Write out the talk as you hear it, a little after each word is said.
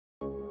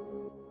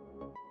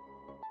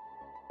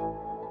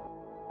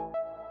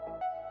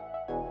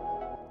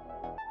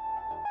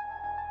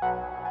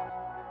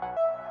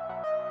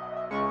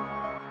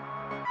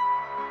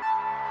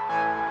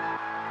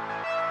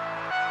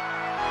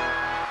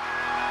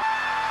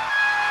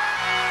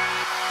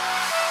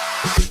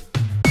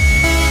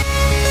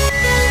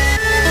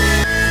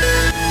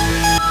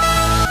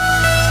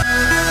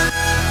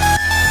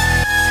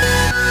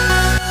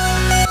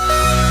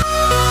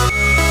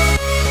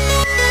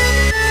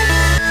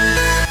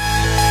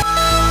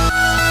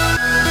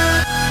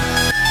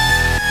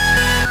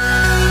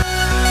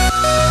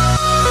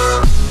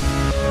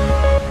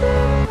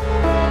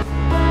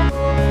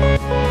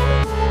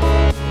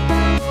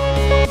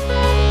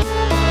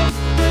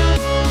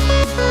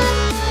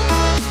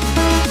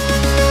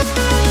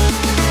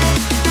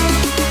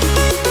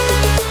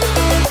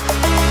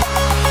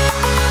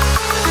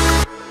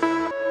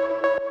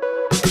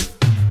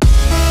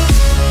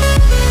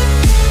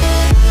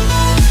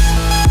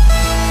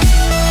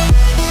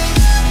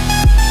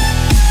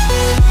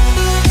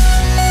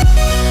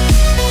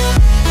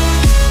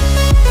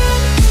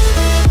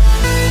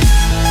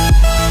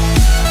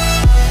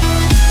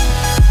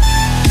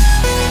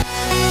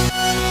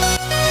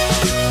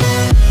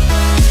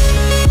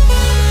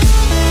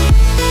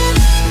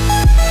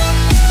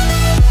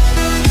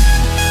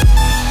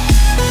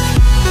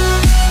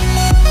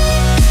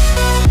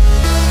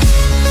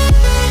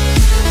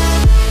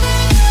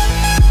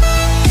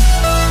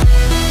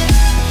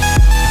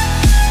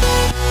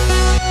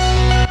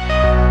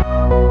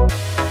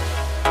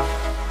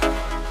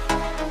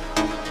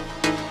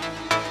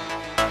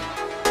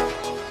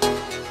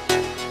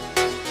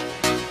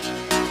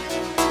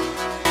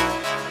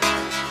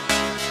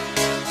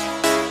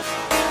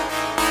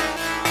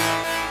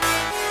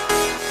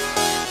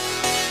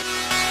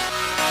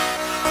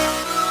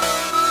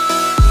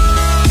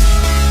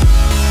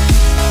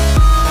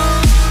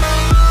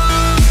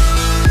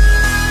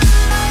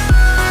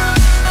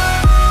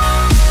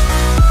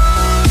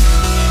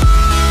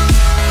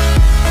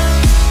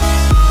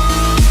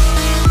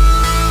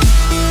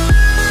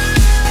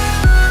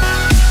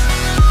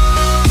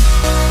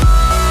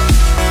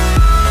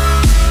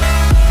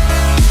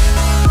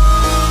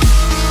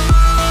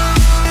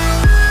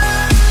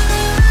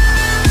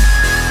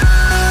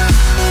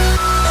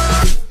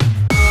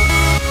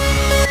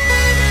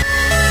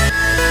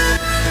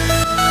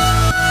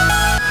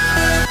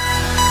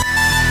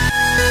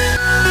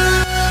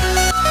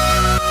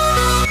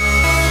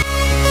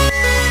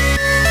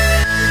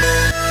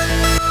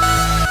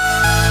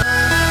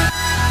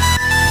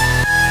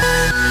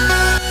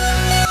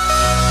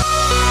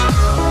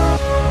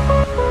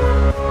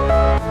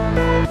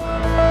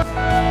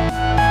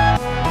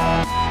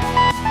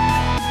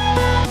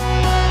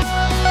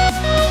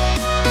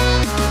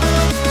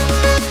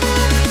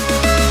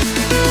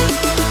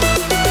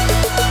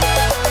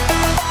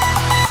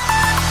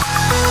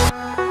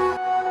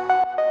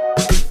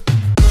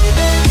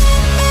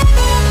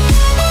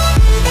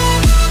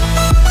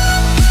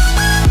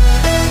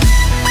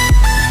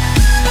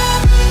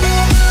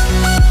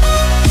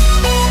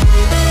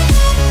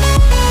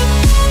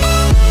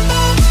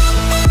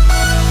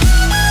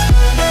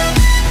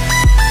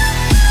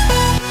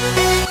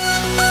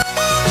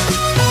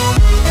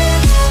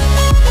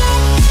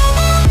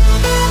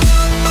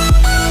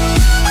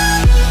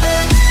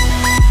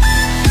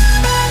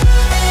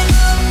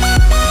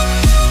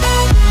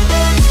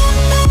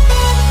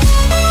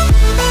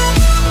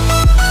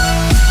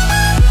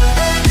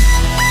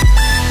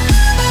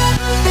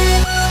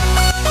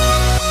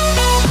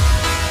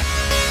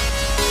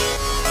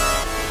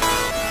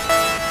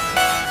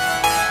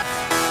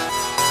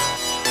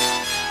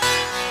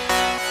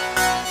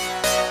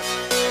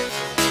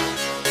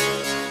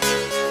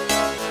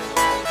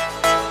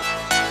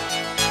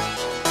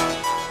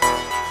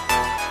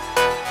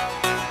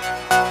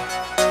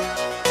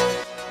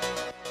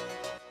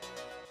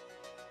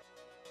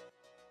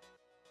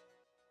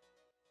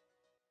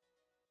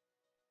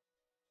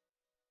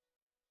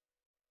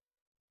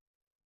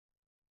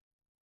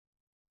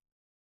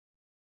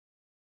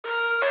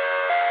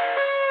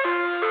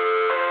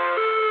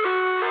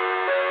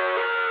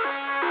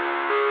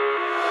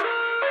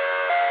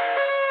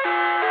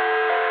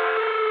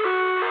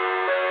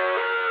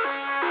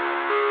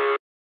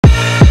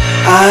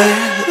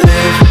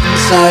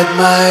inside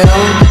my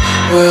own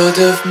world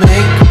of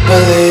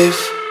make-believe.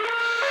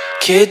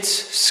 Kids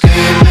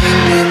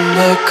screaming in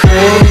the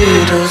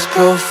cradles,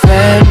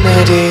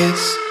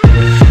 profanities.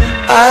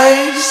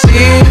 I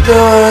see the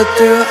world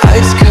through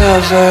ice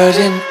covered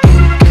in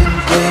ink and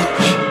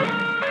bleach.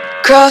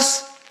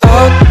 Cross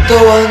out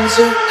the ones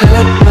who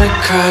heard my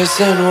cries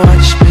and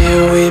watched me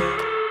weep.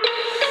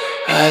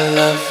 I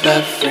love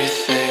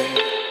everything.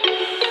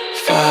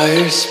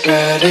 Fire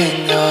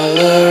spreading all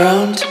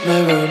around my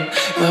room.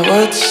 My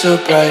world's so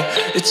bright,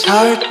 it's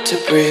hard to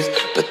breathe,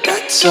 but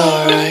that's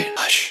alright.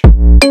 Hush.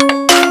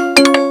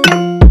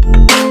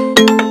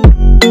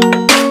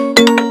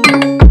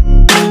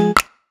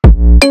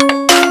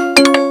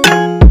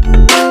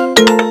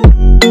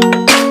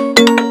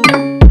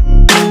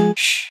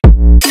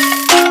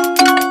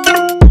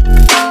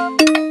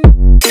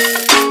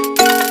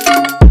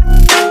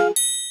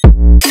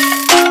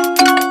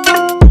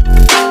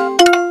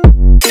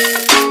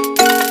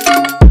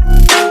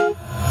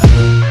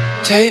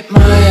 Tape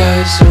my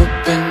eyes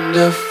open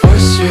to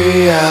force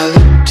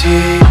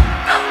reality.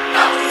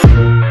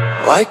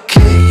 Why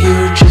can't you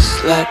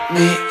just let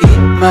me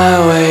eat my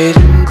weight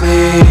in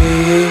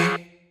glee?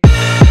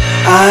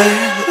 I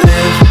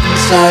live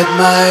inside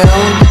my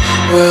own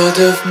world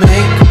of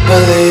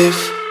make-believe.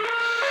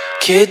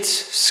 Kids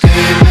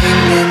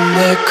screaming in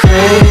their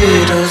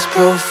cradles,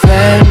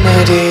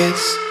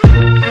 profanities.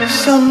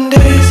 Some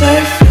days I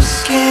feel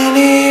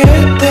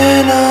skinnier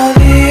than all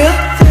the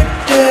other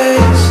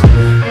days.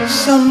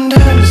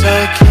 Sometimes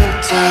I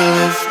can't tell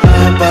if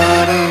my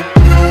body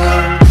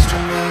belongs to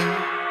me.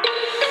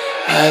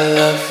 I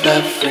love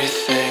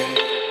everything.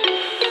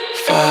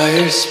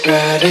 Fire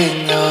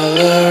spreading all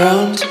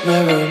around my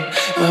room.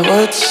 My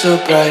world's so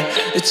bright,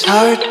 it's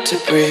hard to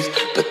breathe,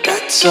 but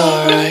that's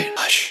alright.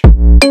 Hush.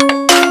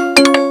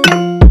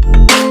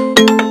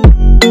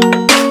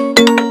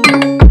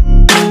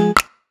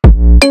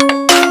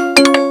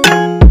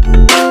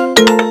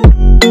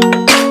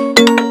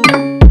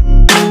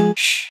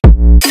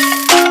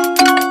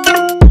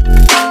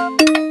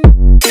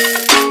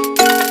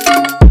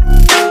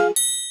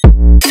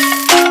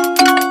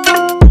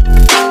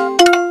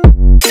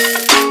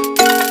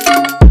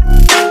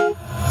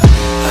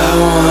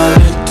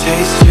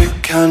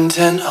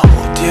 Content,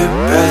 hold your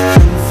breath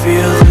and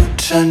feel the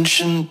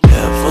tension.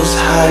 Devils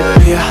hide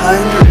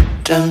behind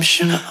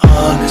redemption.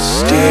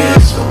 Honesty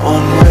is a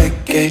one-way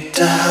gate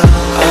to hell.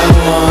 I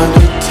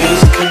wanna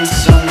taste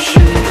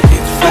consumption,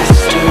 breathe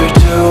faster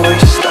to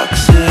waste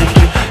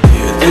oxygen.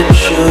 Hear the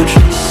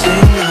children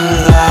sing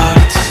aloud.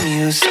 It's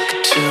music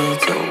till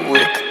the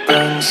wick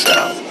burns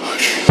out.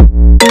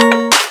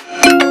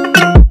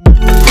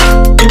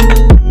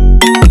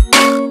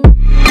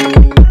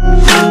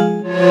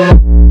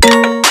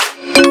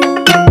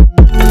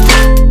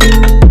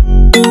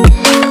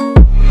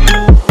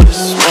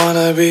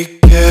 Be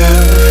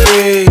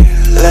carefree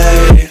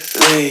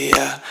lately,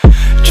 yeah.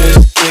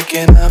 Just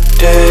picking up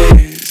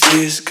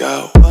daisies.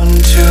 Got one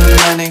too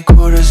many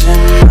quarters in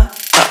my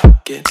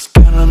pocket.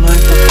 Spin 'em like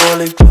the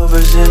 4-leaf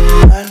clovers in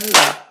my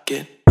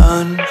locket.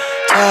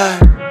 Untied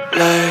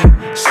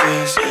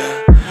laces, yeah.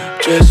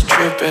 Just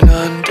tripping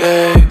on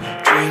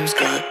daydreams.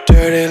 Got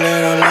dirty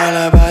little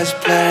lullabies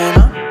playing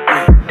on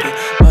repeat.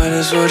 Might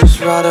as well just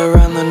ride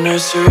around the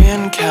nursery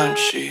and count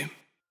sheep.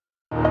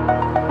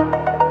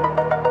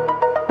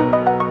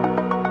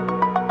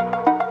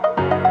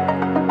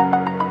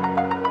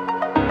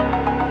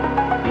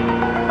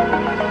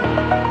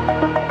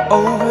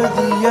 Over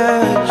the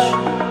edge,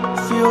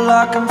 feel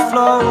like I'm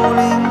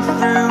floating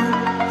through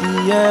the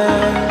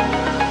air.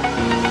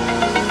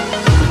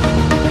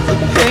 The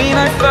pain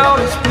I felt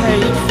is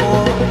paid for,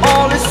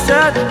 all is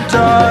said and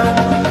done.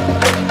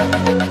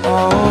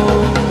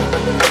 Oh,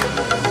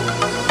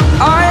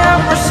 I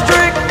am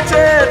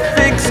restricted,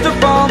 fixed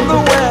upon the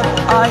web.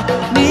 I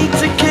need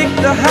to kick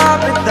the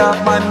habit that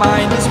my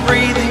mind is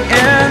breathing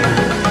in.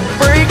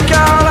 Break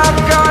out,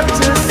 I've got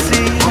to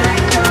see.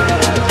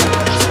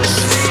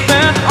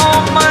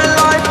 All my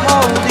life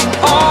holding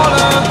all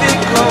of it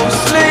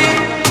closely.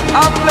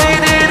 I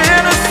played it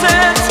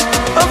innocent,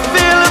 a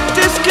feel of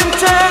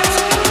discontent.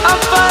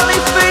 I'm finally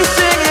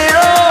facing it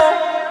all,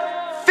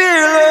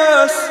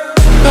 fearless.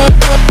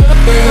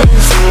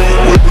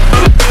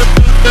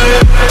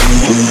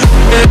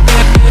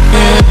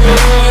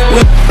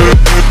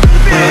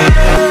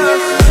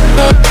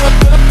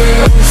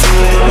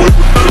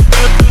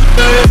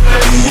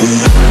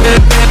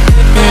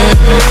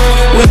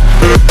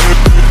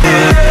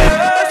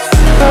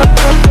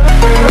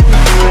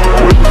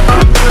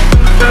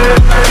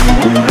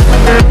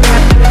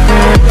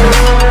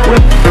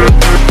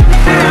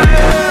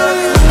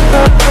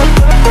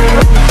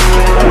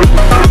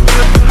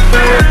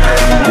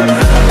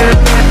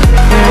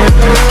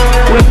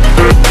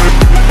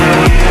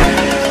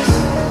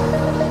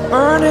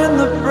 Burning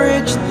the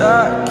bridge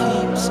that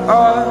keeps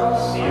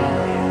us.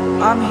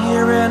 I'm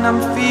here and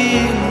I'm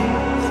feeling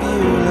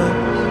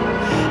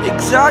fearless.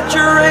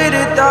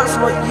 Exaggerated, that's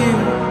what you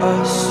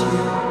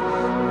assume.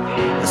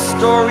 The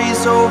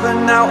story's over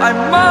now, I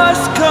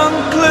must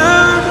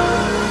conclude.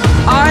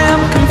 I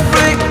am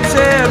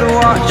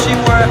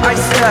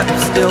gap,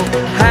 still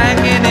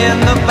hanging in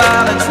the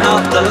balance.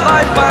 Not the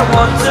life I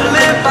want to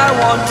live, I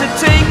want to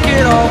take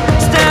it all.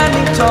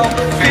 Standing tall,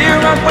 fear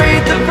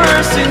outweighed the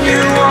person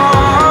you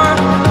are.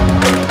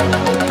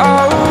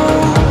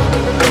 Oh,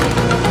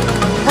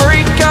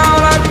 break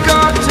out, I've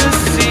got to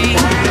see.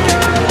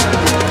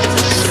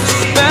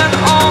 Spent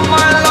all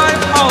my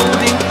life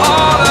holding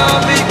all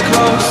of it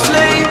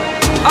closely.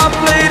 I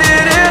played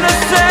it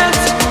innocent,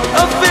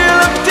 a feel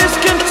of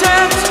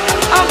discontent.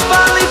 I'm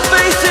finally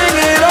facing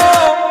it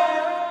all,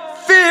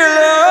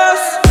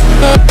 fearless.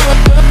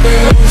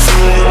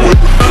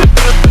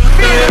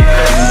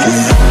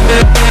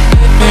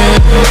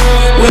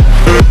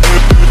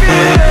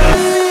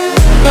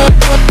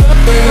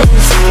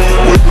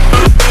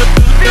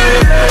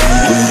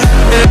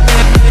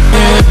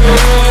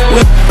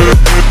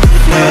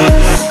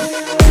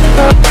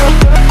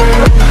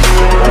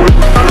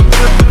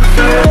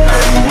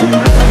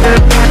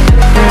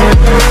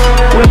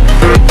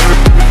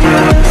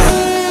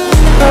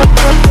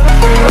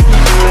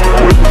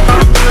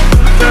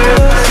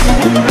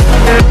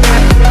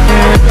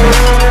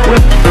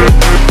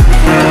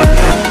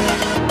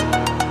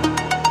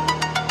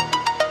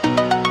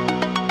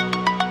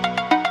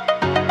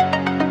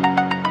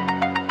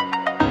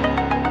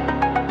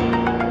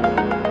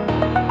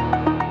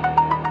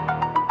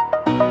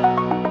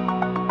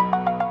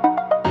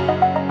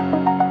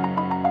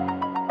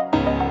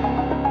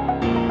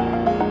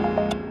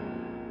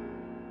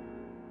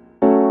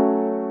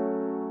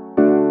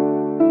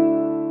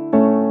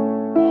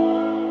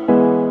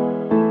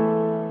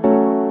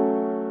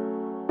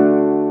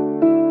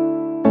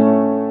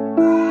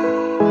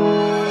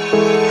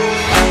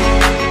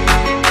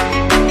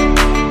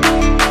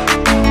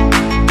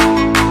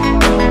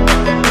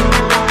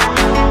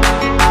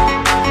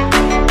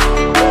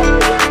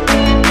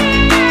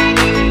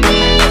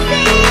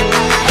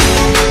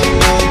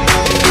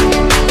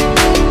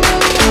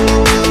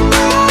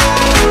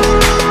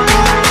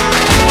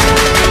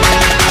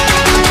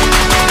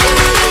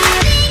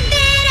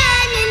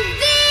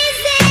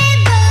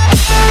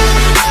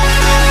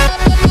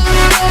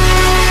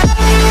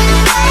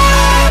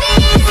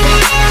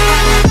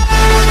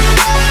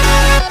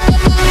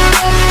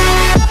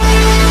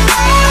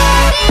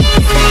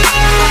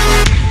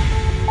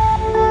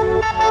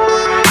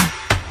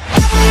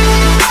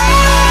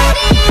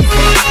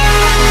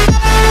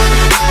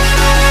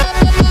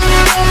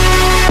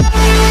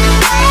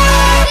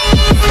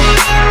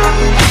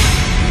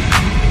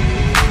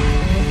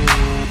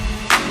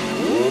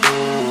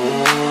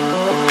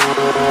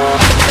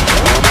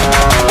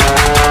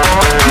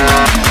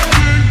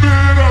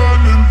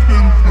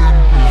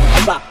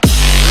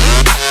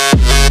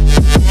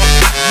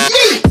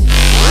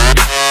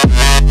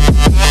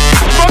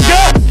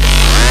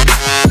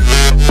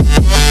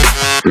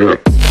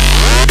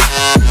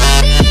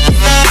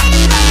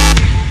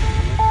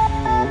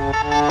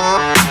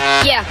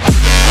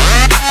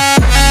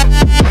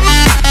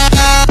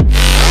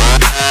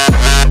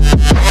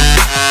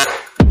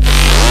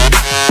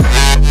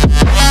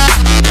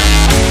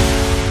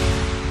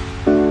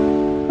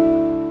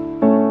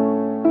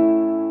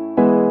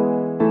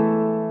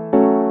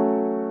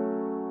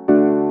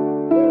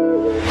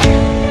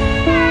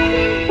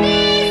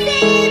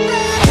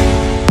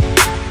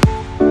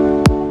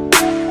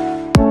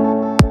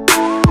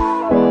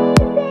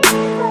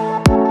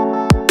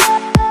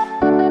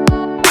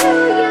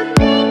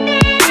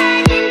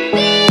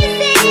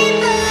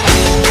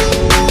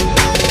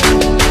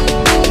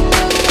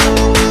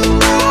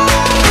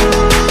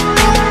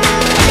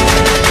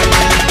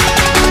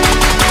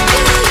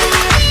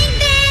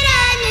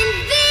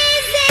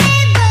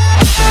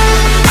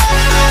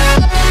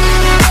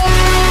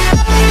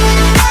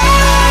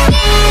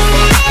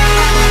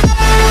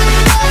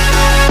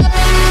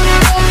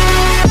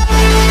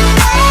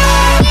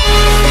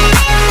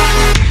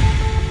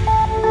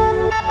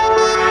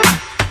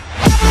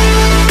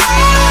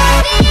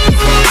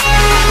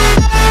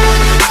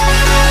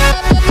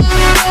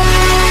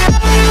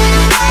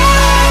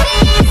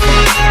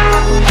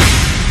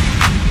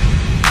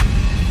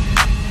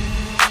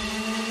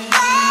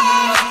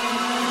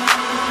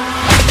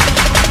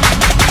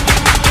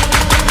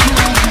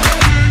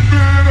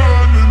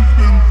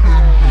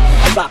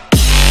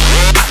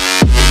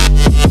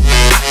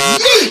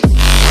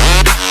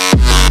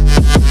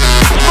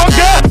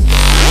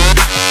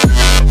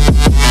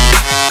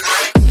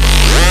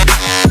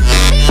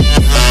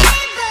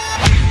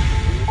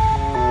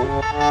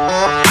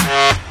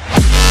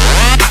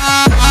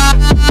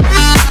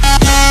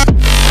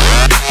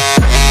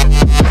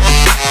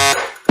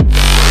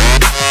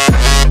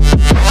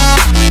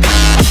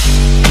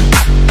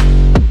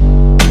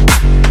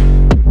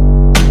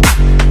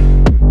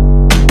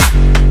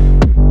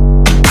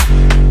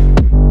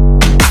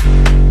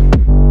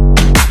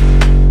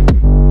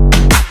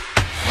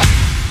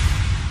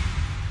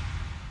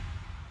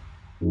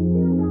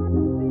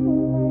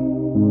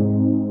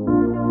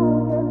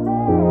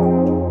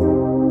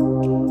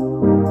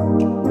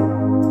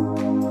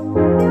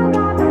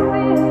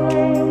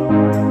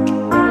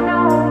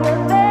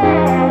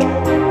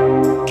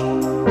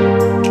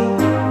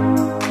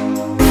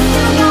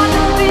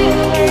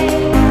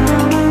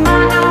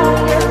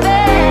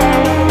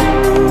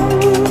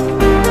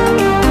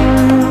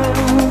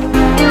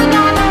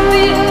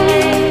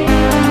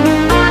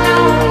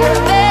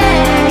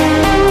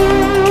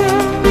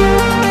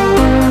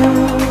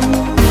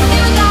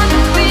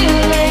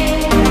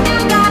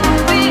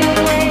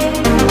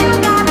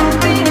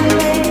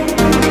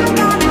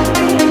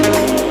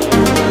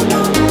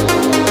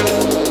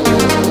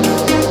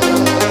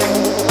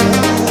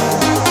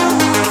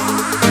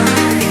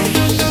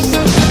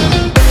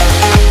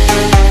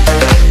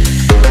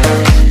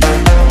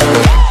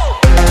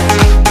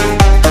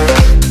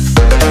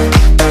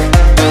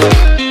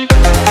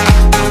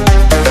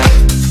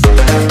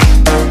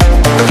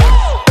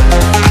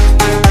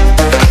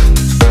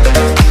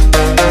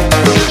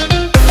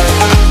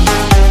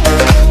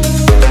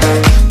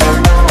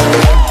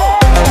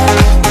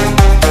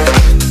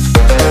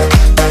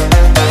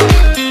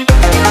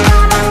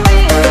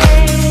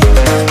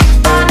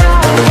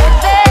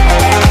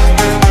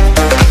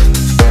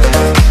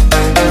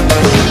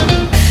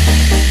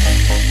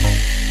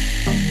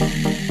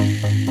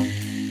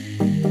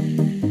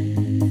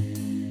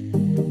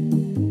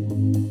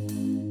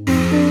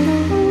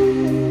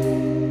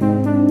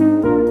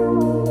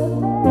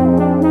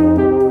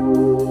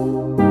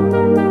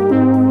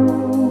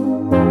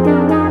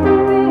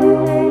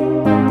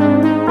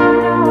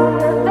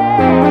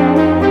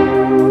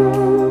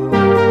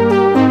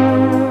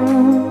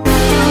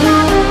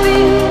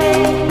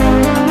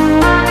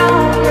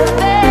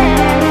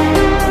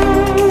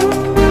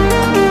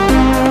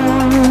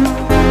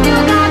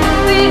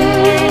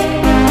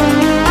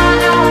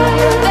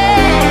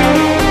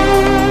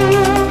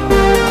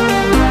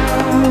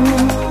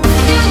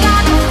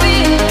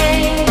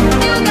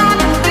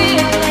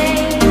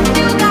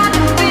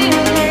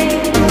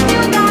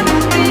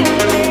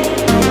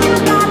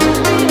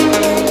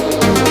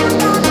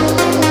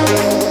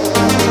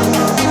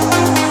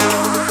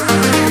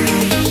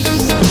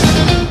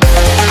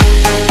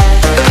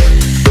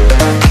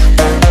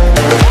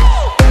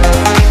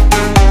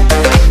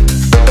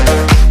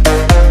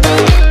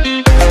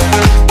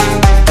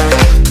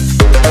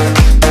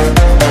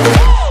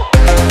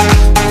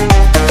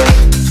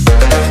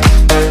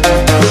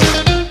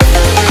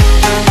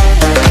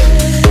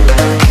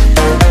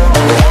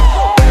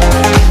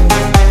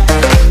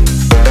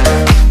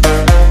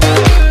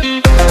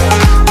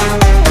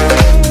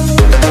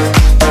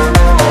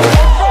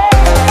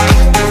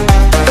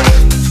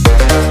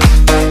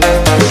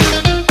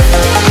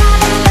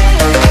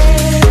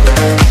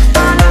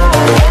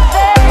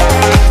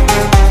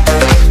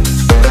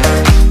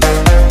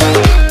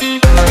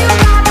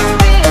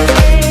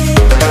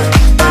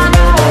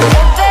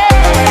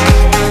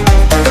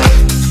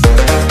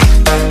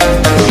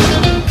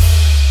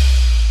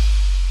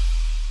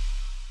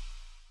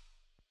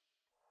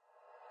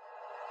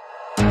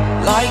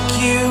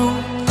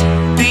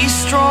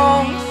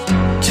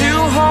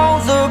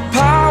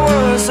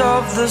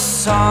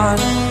 sun.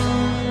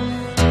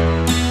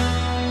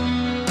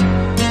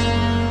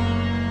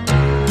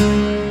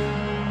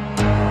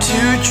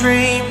 To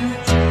dream,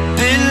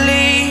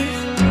 believe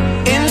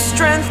in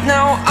strength.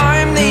 Now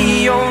I'm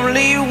the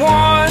only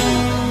one,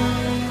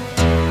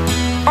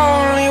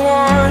 only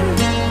one.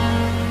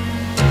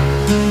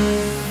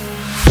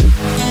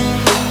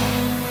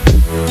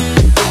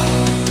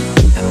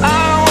 I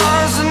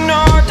was an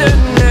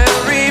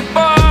ordinary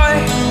boy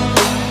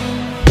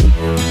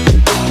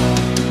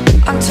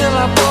until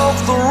I broke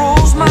the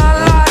rules. My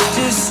life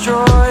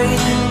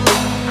destroyed,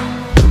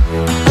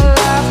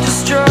 life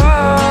destroyed.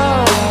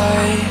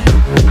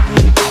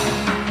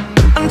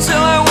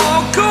 Until I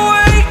walk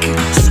awake,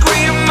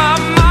 scream my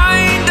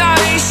mind, I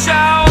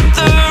shout,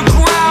 the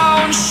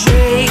ground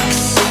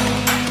shakes.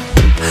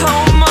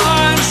 How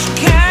much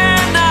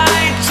can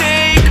I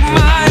take?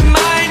 My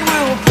mind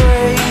will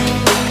break.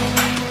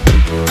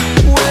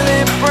 Will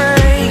it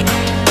break?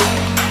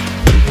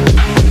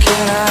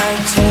 Can I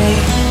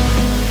take?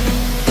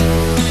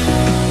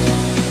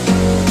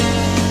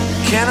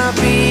 Can I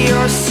be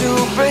your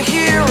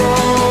superhero?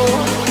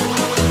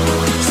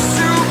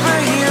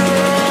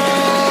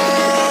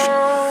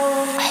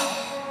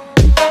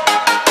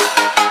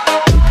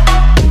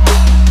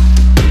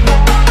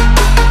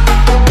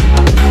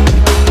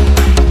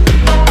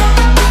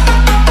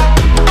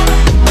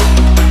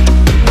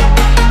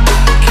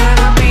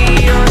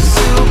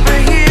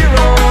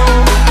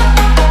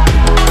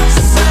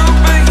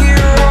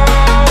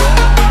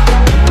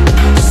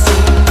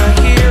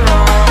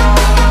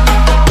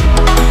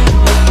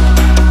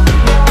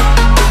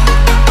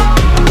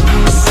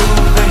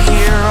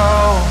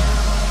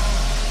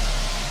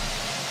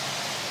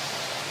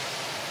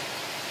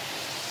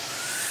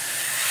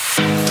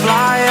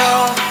 Fly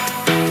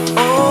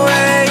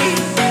away.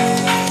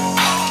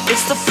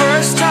 It's the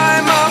first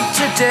time of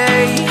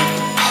today.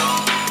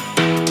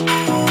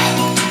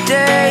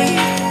 Today.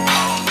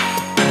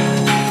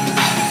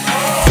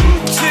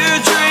 To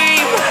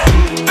dream,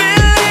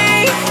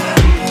 believe.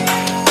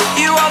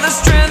 You are the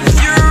strength,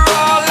 you're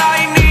all I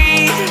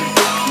need.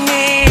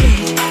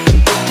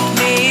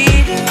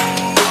 Need.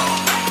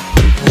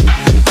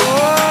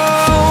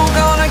 Oh,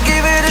 gonna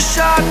give it a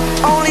shot.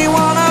 Only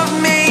one of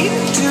me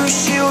to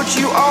shield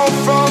you all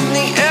from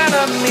the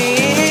enemy.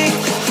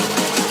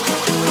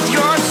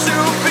 You're a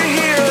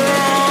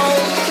superhero.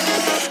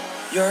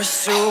 You're a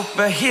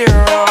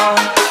superhero.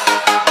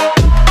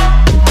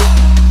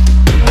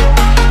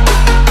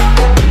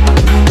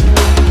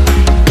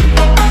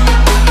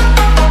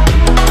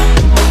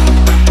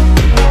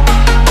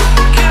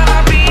 Can I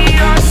be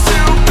your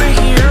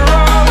superhero?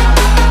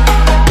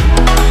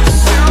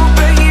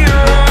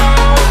 Superhero.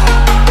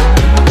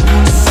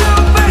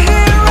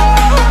 Superhero.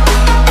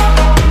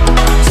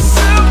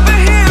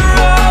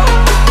 Superhero.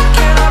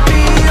 Can I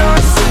be your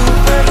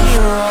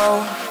superhero?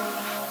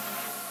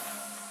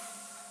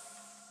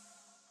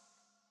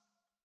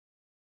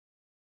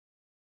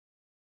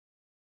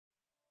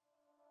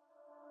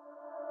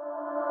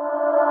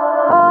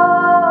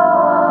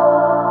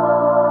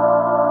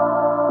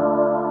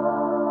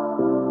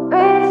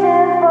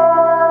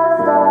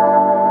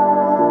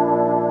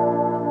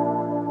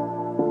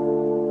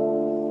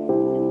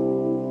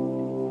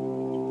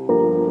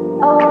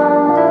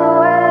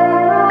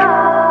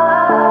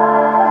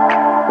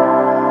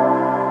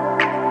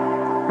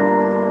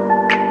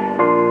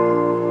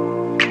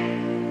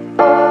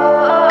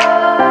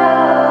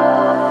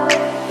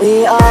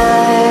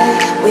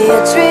 We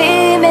are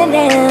dreaming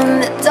in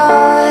the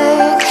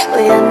dark.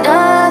 We are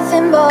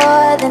nothing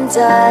more than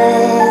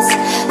dust.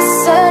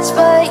 Search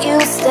but you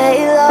stay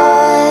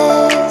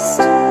lost.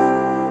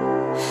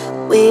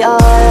 We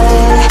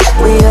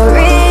are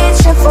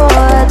reaching for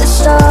the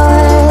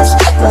stars,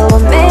 but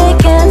we're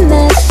making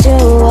this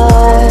too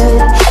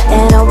hard.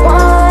 And I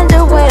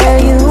wonder where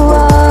you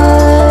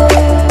are,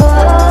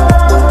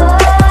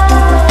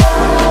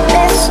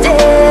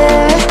 mysterious.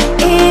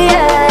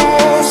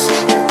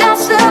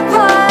 That's the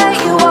part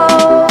you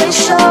always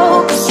show,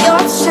 'cause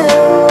you're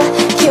too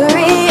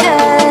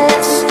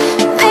curious.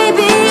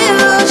 Maybe you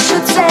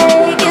should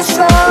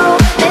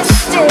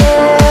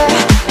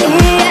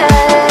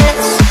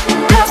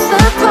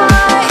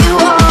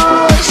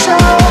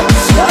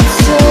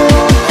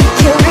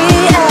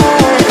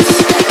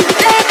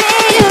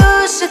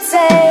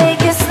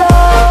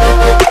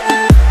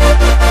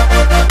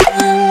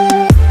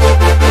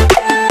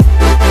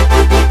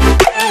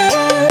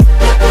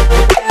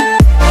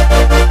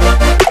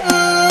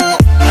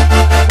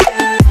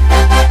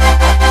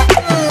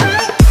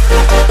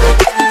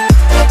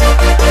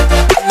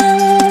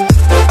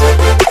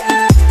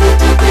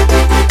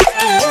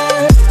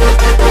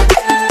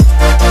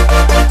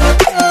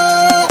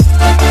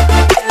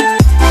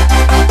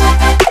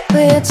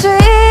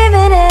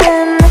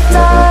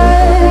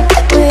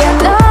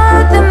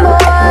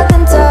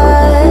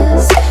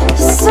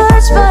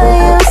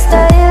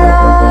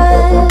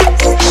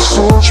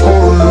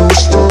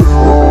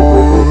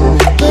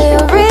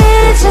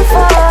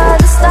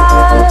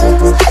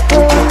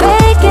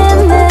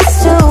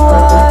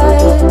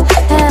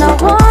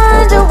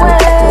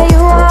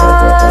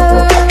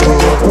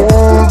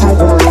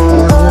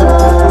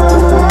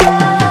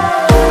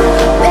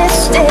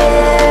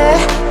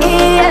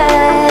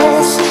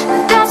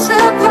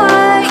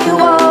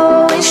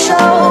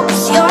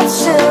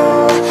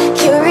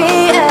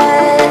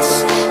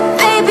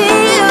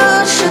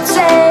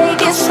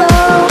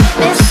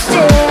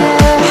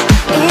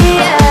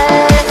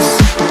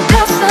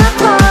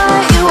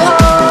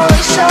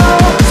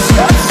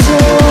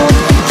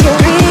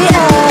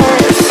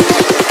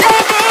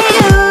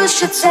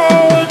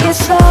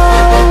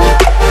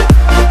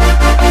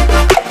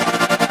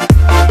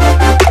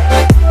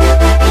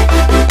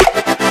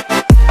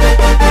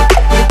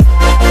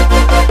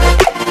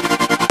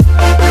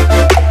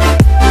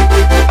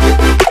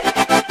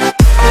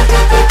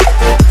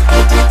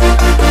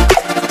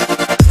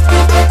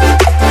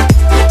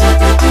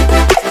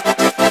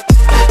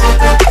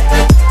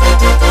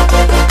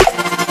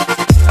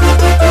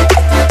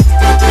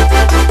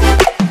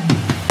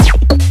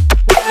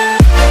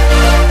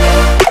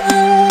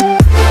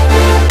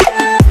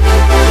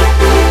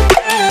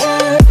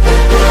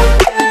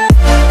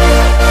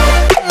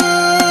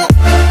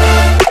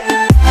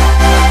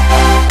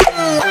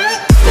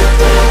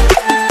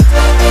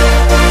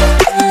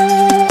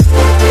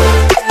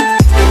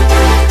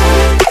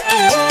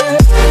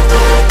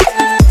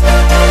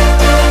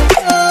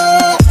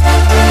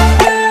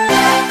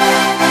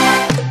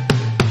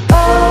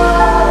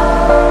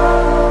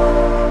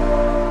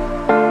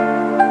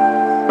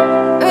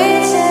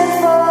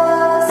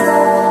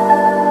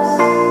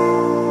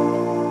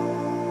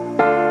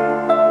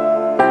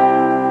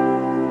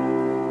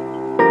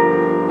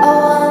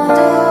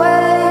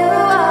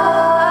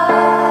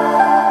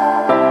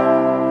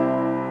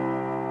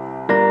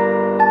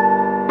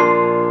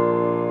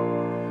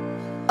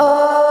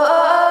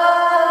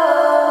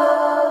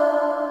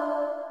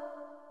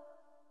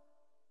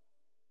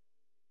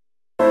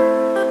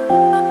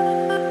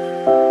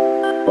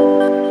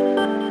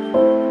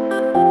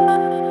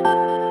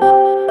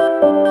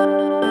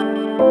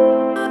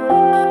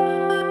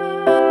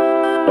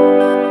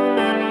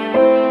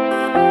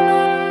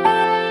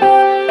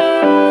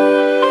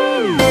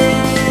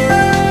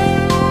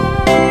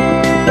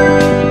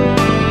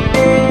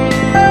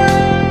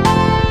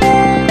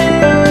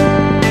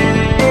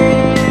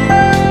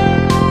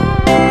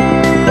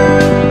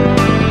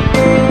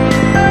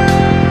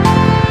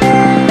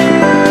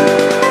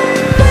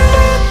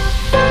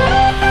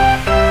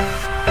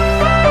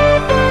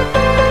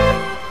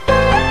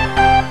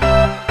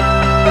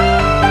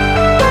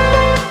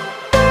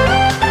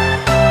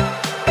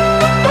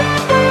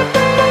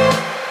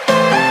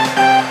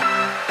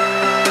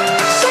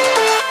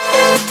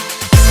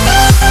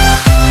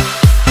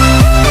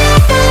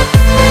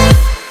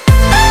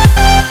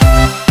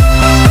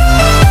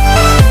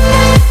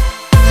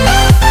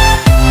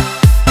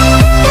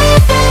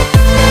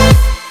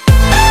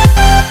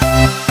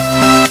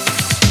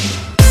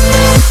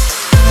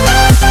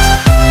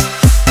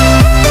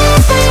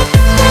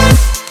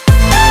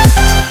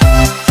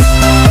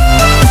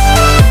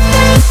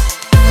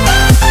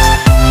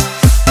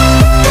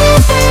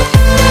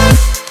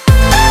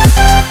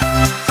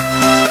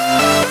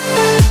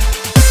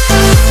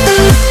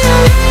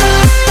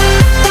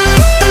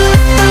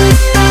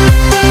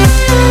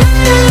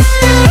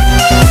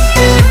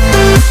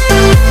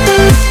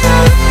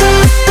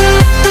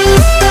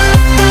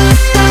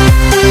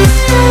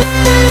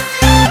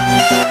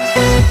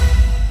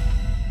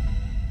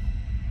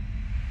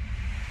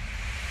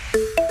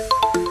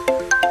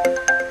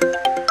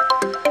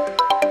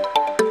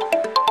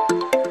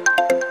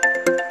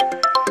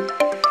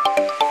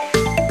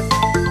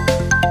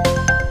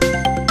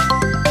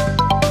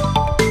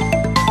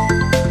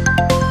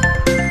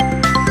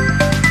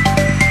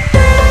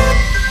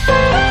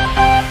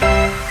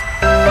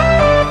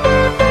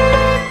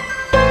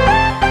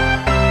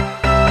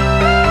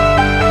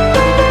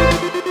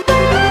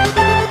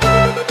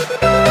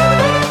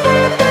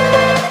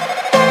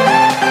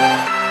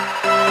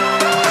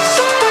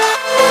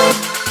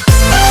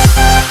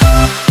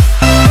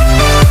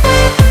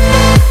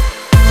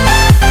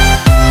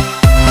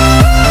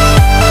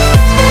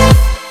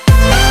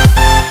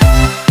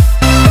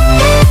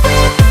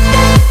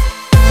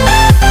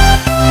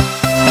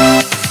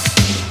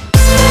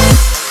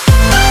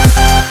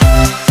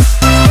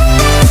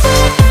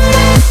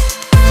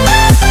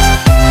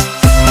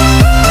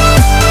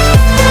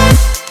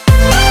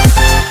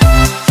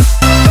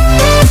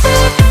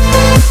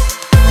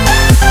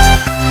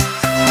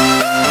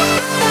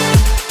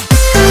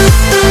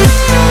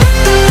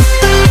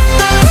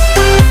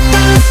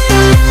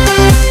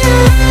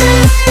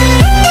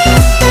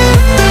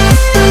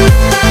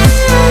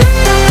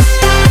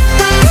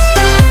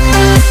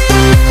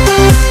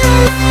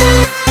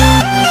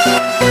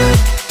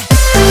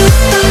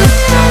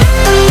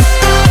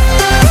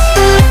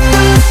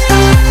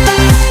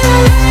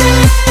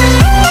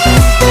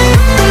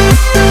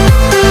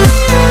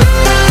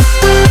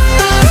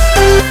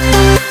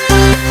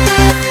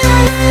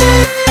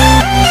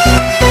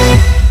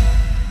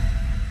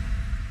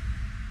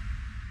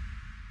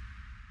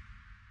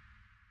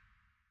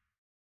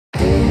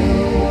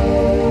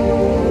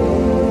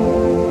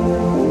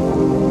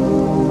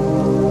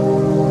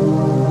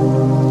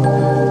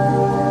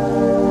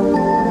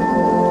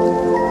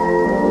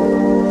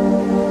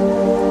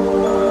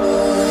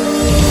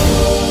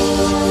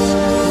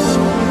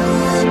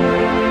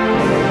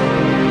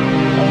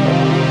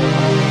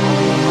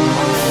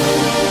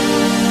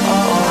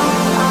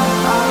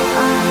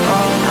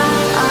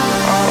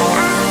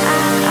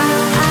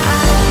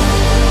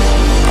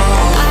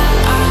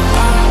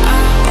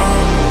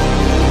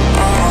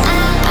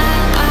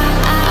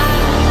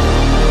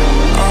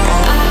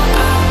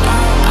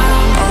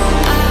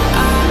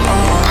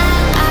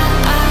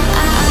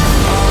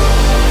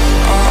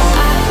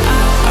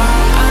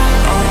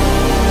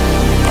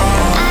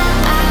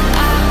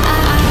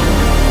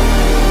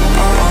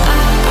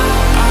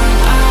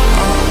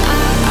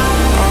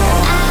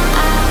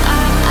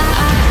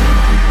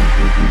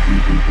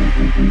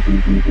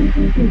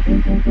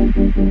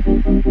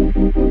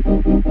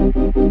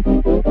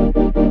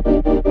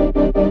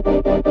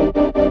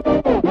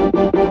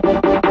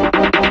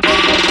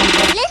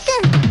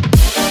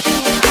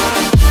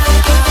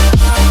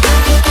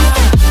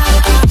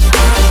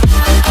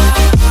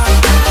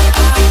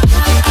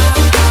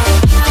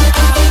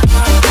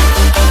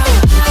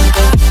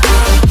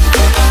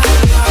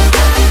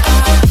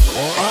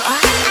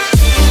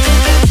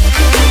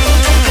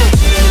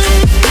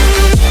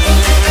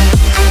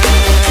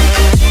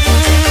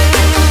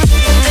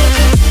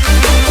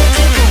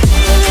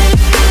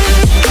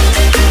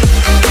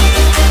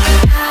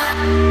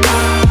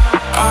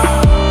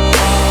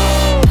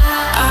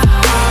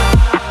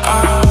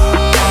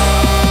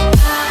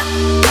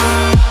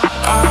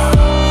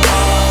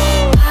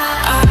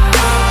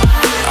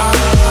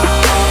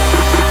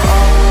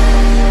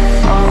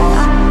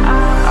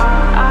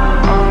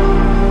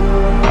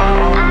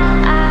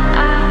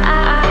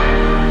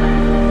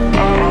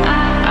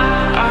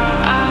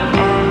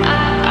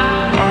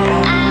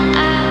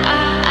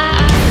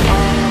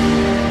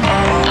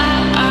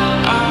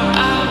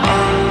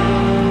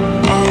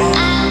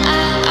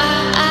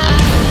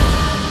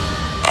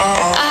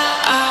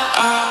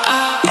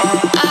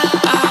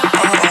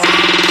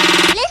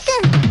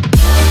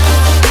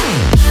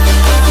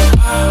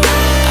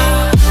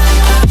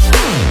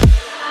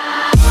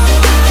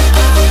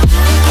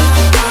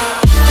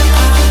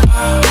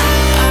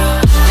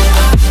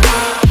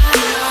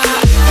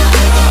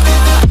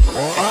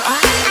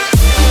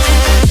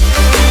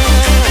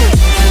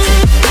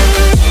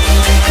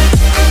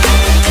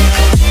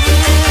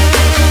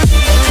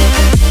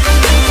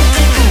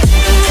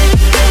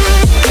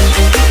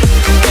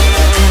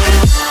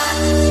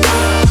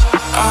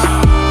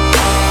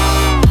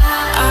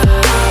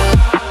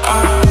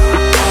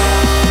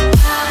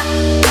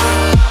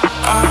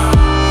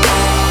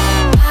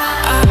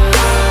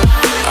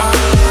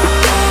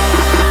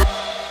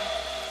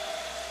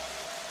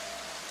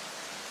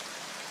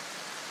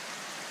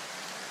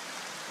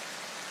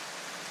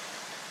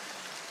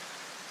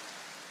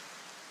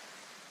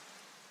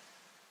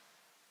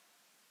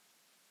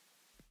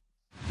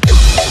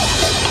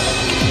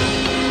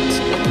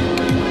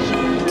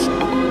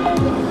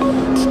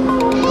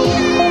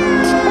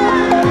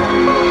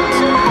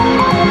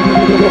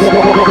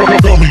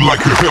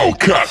like a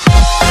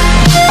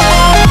Hellcat.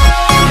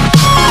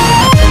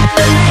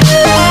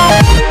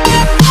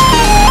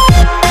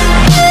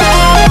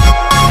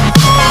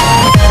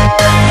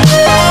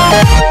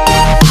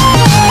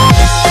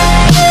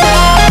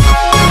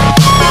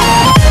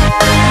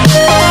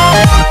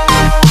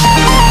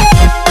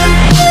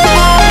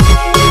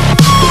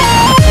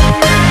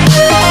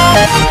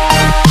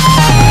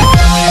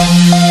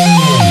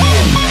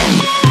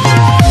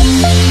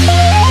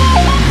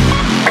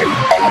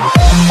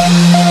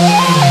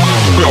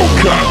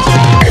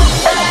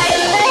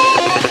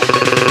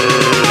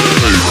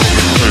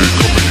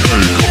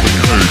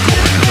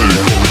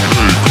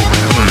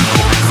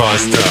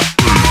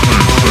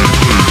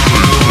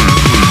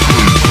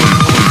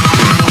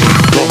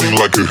 Coming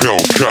like a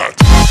Hellcat.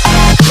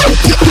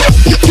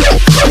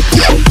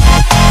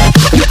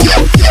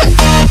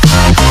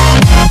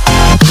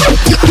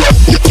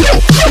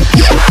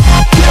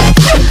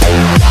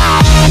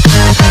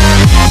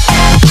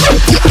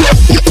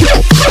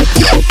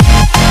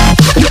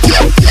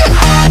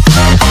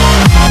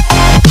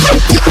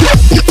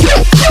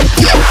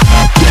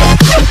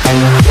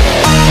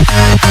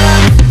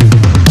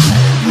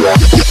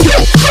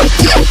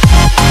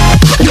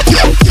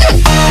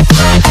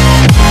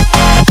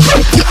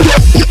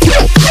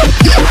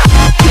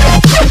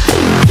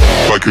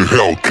 Like a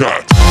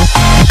Hellcat.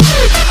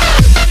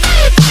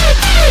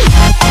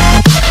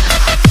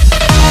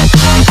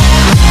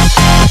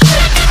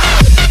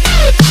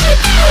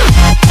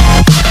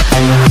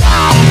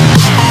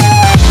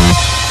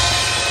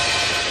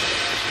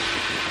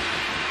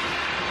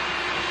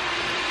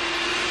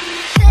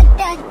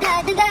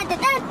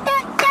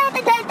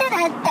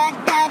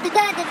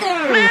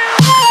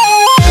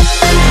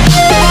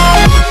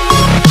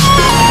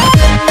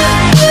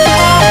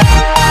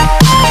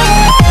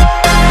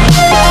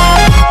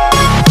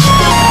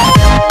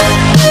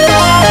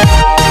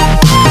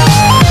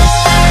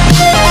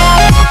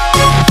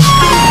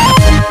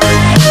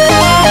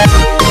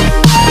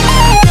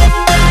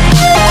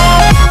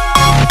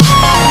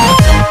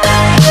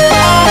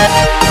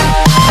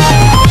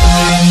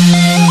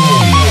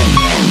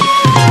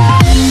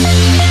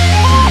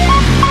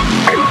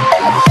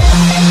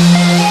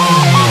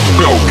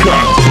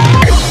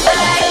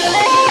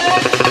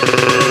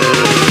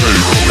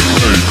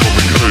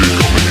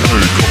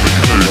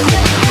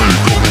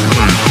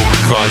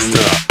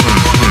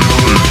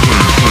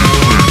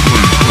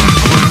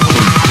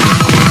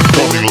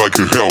 Coming like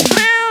a hell.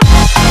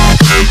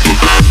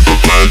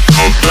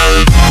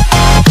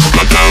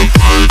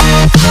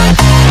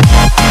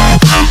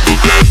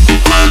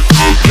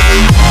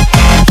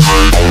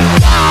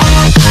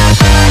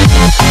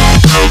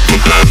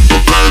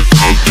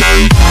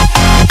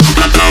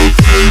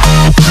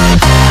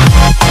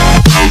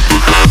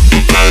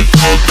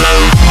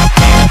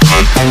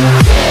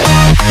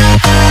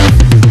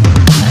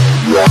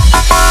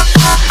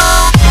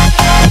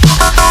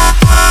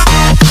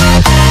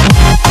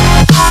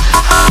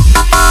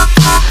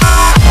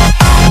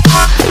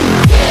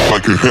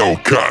 Like a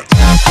Hellcat.